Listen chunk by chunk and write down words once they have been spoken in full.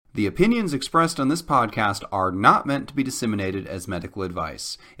The opinions expressed on this podcast are not meant to be disseminated as medical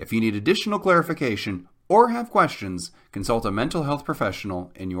advice. If you need additional clarification or have questions, consult a mental health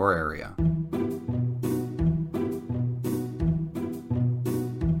professional in your area.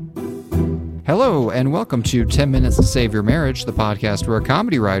 Hello, and welcome to 10 Minutes to Save Your Marriage, the podcast where a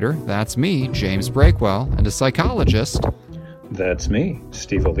comedy writer, that's me, James Breakwell, and a psychologist, that's me,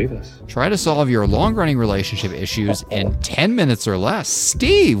 Steve Olivas, try to solve your long-running relationship issues in 10 minutes or less.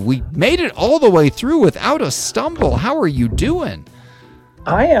 Steve, we made it all the way through without a stumble. How are you doing?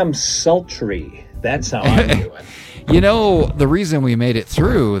 I am sultry. That's how I'm doing. You know, the reason we made it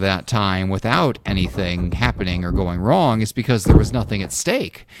through that time without anything happening or going wrong is because there was nothing at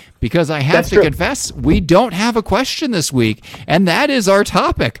stake. Because I have to confess, we don't have a question this week, and that is our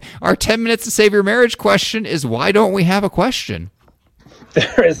topic. Our 10 Minutes to Save Your Marriage question is, why don't we have a question?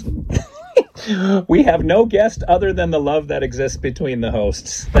 There is... We have no guest other than the love that exists between the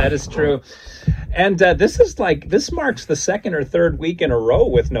hosts. That is true. And this marks the second or third week in a row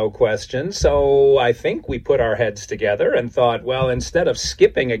with no questions. So I think we put our heads together and thought, well, instead of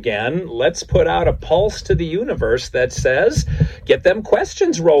skipping again, let's put out a pulse to the universe that says, get them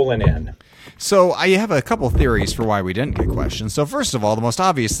questions rolling in. So I have a couple theories for why we didn't get questions. So first of all, the most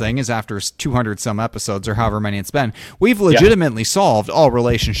obvious thing is after 200 some episodes or however many it's been, we've legitimately solved all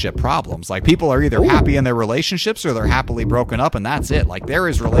relationship problems. Like, people are either happy in their relationships or they're happily broken up, and that's it. Like, there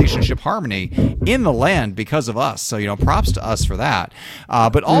is relationship harmony in the land because of us. So, props to us for that.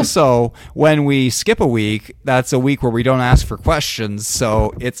 But also, when we skip a week, that's a week where we don't ask for questions.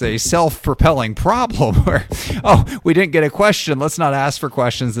 So it's a self-propelling problem where, we didn't get a question, let's not ask for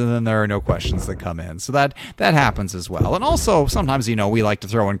questions, and then there are no questions that come in. So that happens as well. And also, sometimes, we like to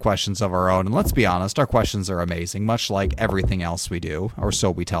throw in questions of our own. And let's be honest, our questions are amazing, much like everything else we do, or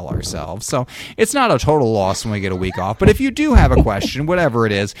so we tell ourselves. So it's not a total loss when we get a week off. But if you do have a question, whatever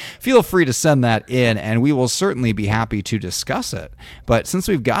it is, feel free to send that in, and we will certainly be happy to discuss it. But since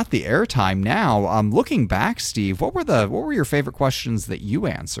we've got the airtime now, looking back, Steve, what were your favorite questions that you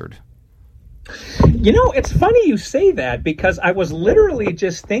answered? It's funny you say that, because I was literally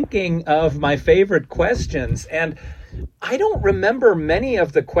just thinking of my favorite questions, and I don't remember many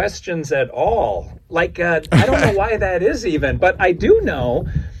of the questions at all. I don't know why that is even, but I do know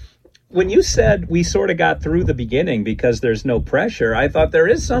when you said we sort of got through the beginning because there's no pressure, I thought there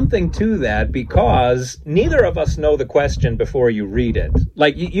is something to that, because neither of us know the question before you read it.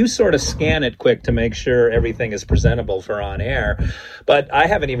 Like, you sort of scan it quick to make sure everything is presentable for on air. But I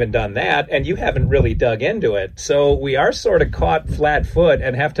haven't even done that, and you haven't really dug into it. So we are sort of caught flat-foot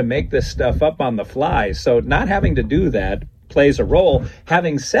and have to make this stuff up on the fly. So not having to do that plays a role.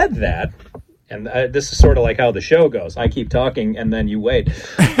 Having said that, and this is sort of like how the show goes. I keep talking and then you wait.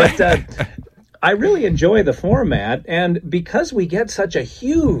 But I really enjoy the format. And because we get such a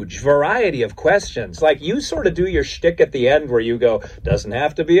huge variety of questions, like you sort of do your shtick at the end where you go, doesn't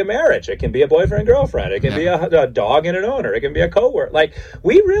have to be a marriage. It can be a boyfriend, girlfriend. It can be a dog and an owner. It can be a coworker. Like,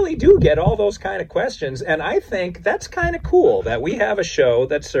 we really do get all those kind of questions. And I think that's kind of cool that we have a show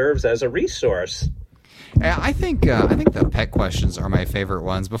that serves as a resource. I think the pet questions are my favorite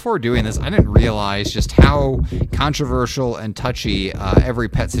ones. Before doing this, I didn't realize just how controversial and touchy every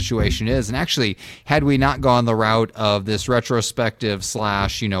pet situation is. And actually, had we not gone the route of this retrospective /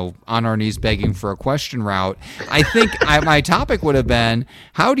 on our knees begging for a question route, I think my topic would have been,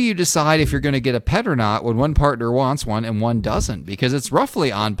 how do you decide if you're going to get a pet or not when one partner wants one and one doesn't? Because it's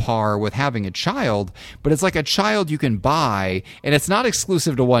roughly on par with having a child, but it's like a child you can buy, and it's not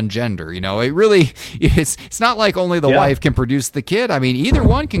exclusive to one gender. It really... It's not like only the wife can produce the kid. I mean, either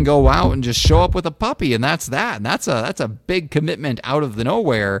one can go out and just show up with a puppy, and that's that. And that's a big commitment out of the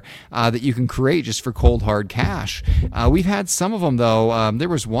nowhere that you can create just for cold hard cash. We've had some of them though. There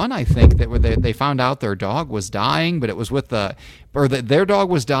was one, I think, that they found out their dog was dying, but it was with their dog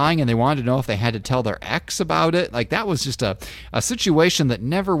was dying, and they wanted to know if they had to tell their ex about it. Like, that was just a situation that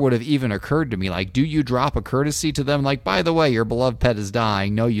never would have even occurred to me. Like, do you drop a courtesy to them? Like, by the way, your beloved pet is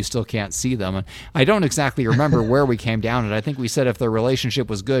dying. No, you still can't see them. And I don't exactly remember where we came down at. I think we said if their relationship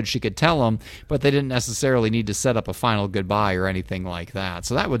was good, she could tell them, but they didn't necessarily need to set up a final goodbye or anything like that.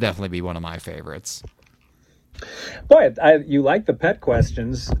 So that would definitely be one of my favorites. Boy, you like the pet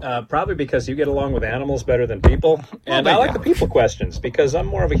questions, probably because you get along with animals better than people. And I like the people questions because I'm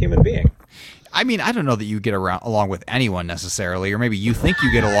more of a human being. I mean, I don't know that you get along with anyone necessarily, or maybe you think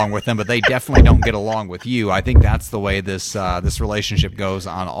you get along with them, but they definitely don't get along with you. I think that's the way this relationship goes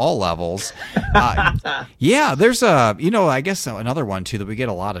on all levels. Yeah, there's I guess another one too that we get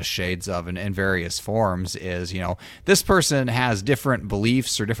a lot of shades of in various forms is, this person has different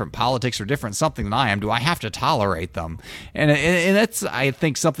beliefs or different politics or different something than I am. Do I have to tolerate them? And that's, I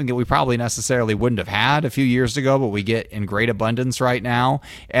think, something that we probably necessarily wouldn't have had a few years ago, but we get in great abundance right now.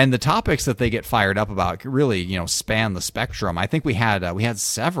 And the topics that they get fired up about really, span the spectrum. I think we had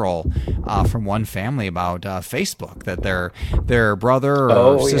several from one family about Facebook, that their brother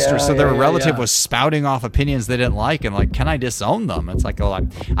or sister, their relative was spouting off opinions they didn't like, and like, can I disown them? It's like,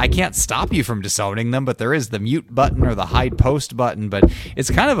 I can't stop you from disowning them, but there is the mute button or the hide post button. But it's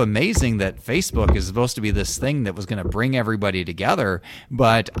kind of amazing that Facebook is supposed to be this thing that was going to bring everybody together,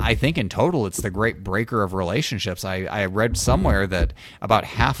 but I think in total it's the great breaker of relationships. I read somewhere that about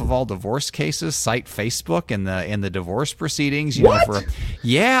half of all divorce cases cite Facebook in the divorce proceedings.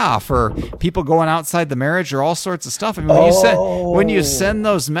 For people going outside the marriage or all sorts of stuff. I mean, when you send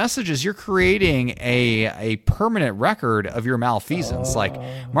those messages, you're creating a permanent record of your malfeasance. Like,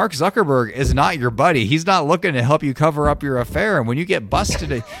 Mark Zuckerberg is not your buddy. He's not looking to help you cover up your affair. And when you get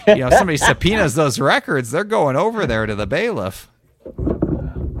busted, somebody subpoenas those records, they're going over there to the bailiff.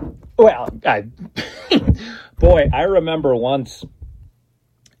 Well, boy, I remember once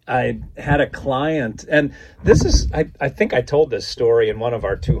I had a client, and this is, I think I told this story in one of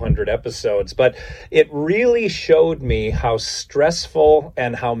our 200 episodes, but it really showed me how stressful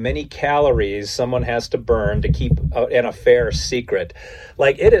and how many calories someone has to burn to keep an affair secret.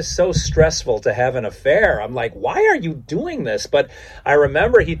 Like, it is so stressful to have an affair. I'm like, why are you doing this? But I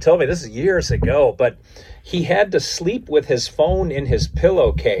remember he told me, this is years ago, but he had to sleep with his phone in his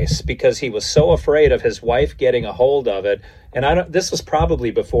pillowcase because he was so afraid of his wife getting a hold of it. And this was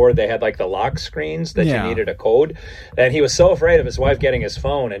probably before they had like the lock screens that you needed a code. And he was so afraid of his wife getting his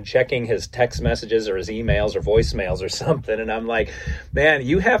phone and checking his text messages or his emails or voicemails or something. And I'm like, man,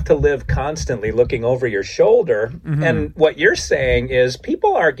 you have to live constantly looking over your shoulder. Mm-hmm. And what you're saying is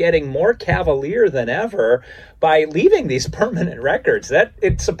people are getting more cavalier than ever by leaving these permanent records. That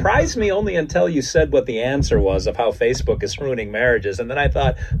it surprised me only until you said what the answer was of how Facebook is ruining marriages. And then I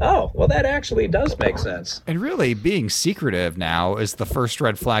thought, oh, well, that actually does make sense. And really, being secretive now is the first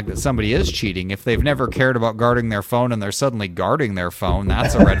red flag that somebody is cheating. If they've never cared about guarding their phone and they're suddenly guarding their phone,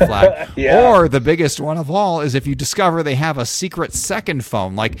 that's a red flag. Or the biggest one of all is if you discover they have a secret second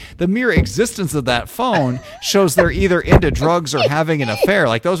phone. Like, the mere existence of that phone shows they're either into drugs or having an affair.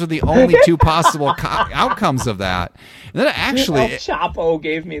 Like, those are the only two possible outcomes of that. And then actually, Chapo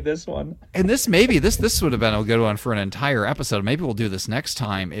gave me this one. And this would have been a good one for an entire episode. Maybe we'll do this next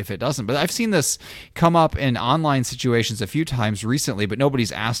time if it doesn't. But I've seen this come up in online situations a few times recently, but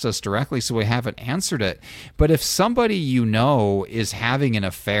nobody's asked us directly, so we haven't answered it. But if somebody is having an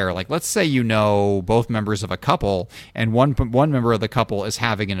affair, like let's say both members of a couple, and one member of the couple is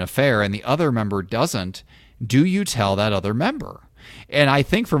having an affair and the other member doesn't, do you tell that other member? And I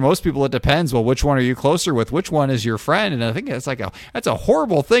think for most people, it depends. Well, which one are you closer with? Which one is your friend? And I think that's a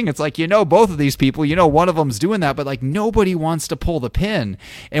horrible thing. It's like, both of these people, one of them's doing that, but like nobody wants to pull the pin.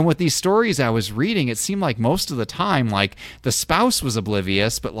 And with these stories I was reading, it seemed like most of the time, like the spouse was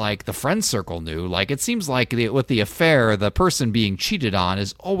oblivious, but like the friend circle knew. Like, it seems like with the affair, the person being cheated on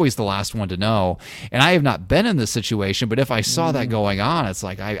is always the last one to know. And I have not been in this situation, but if I saw that going on, it's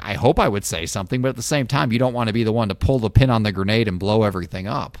like, I hope I would say something, but at the same time, you don't want to be the one to pull the pin on the grenade and blow everything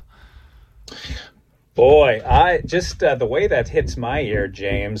up. Boy, I just the way that hits my ear,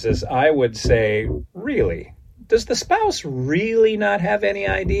 James, is I would say, really, does the spouse really not have any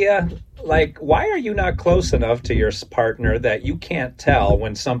idea? Like, why are you not close enough to your partner that you can't tell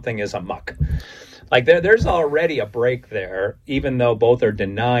when something is amok? Like, there's already a break there, even though both are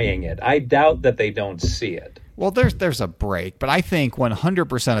denying it. I doubt that they don't see it. Well, there's a break, but I think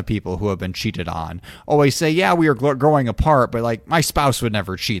 100% of people who have been cheated on always say, yeah, we are growing apart, but like, my spouse would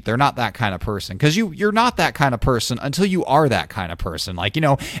never cheat. They're not that kind of person. Because you're not that kind of person until you are that kind of person. Like,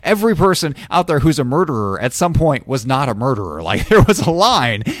 every person out there who's a murderer at some point was not a murderer. Like, there was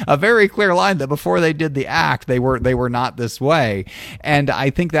a very clear line that before they did the act, they were not this way. And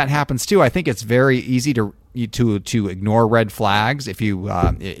I think that happens too. I think it's very easy to to ignore red flags if you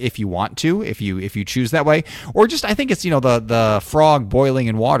want to, if you choose that way, or just I think it's the frog boiling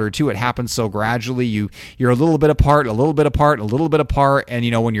in water too. It happens so gradually. You're a little bit apart, a little bit apart, a little bit apart, and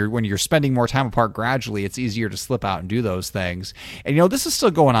when you're spending more time apart gradually, it's easier to slip out and do those things. And this is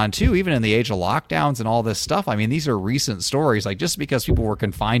still going on too, even in the age of lockdowns and all this stuff. I mean, these are recent stories. Like, just because people were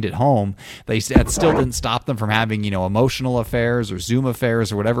confined at home, that still didn't stop them from having emotional affairs or Zoom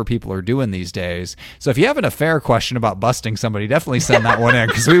affairs or whatever people are doing these days. So if you have an affair question about busting somebody, definitely send that one in,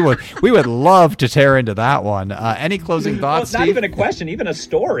 because we would love to tear into that one. Any closing thoughts, well, it's not Steve? even a question, even a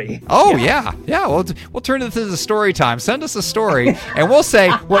story. Oh, yeah. We'll turn this into story time. Send us a story, and we'll say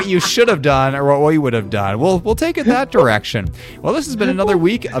what you should have done or what we would have done. We'll take it that direction. Well, this has been another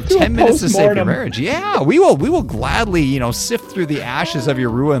week of 10 Minutes to Save Your Marriage. Yeah, we will gladly, sift through the ashes of your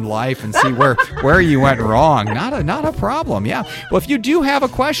ruined life and see where you went wrong. Not a problem. Yeah. Well, if you do have a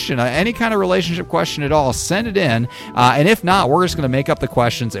question, any kind of relationship question at all, send it in. And if not, we're just going to make up the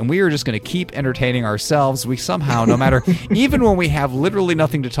questions, and we are just going to keep entertaining ourselves. We somehow, no matter, even when we have literally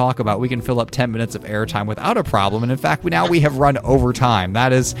nothing to talk about, we can fill up 10 minutes of airtime without a problem. And in fact, now we have run over time.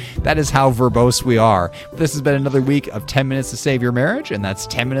 That is how verbose we are. This has been another week of 10 Minutes to Save Your Marriage, and that's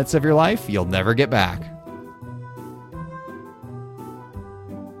 10 minutes of your life you'll never get back.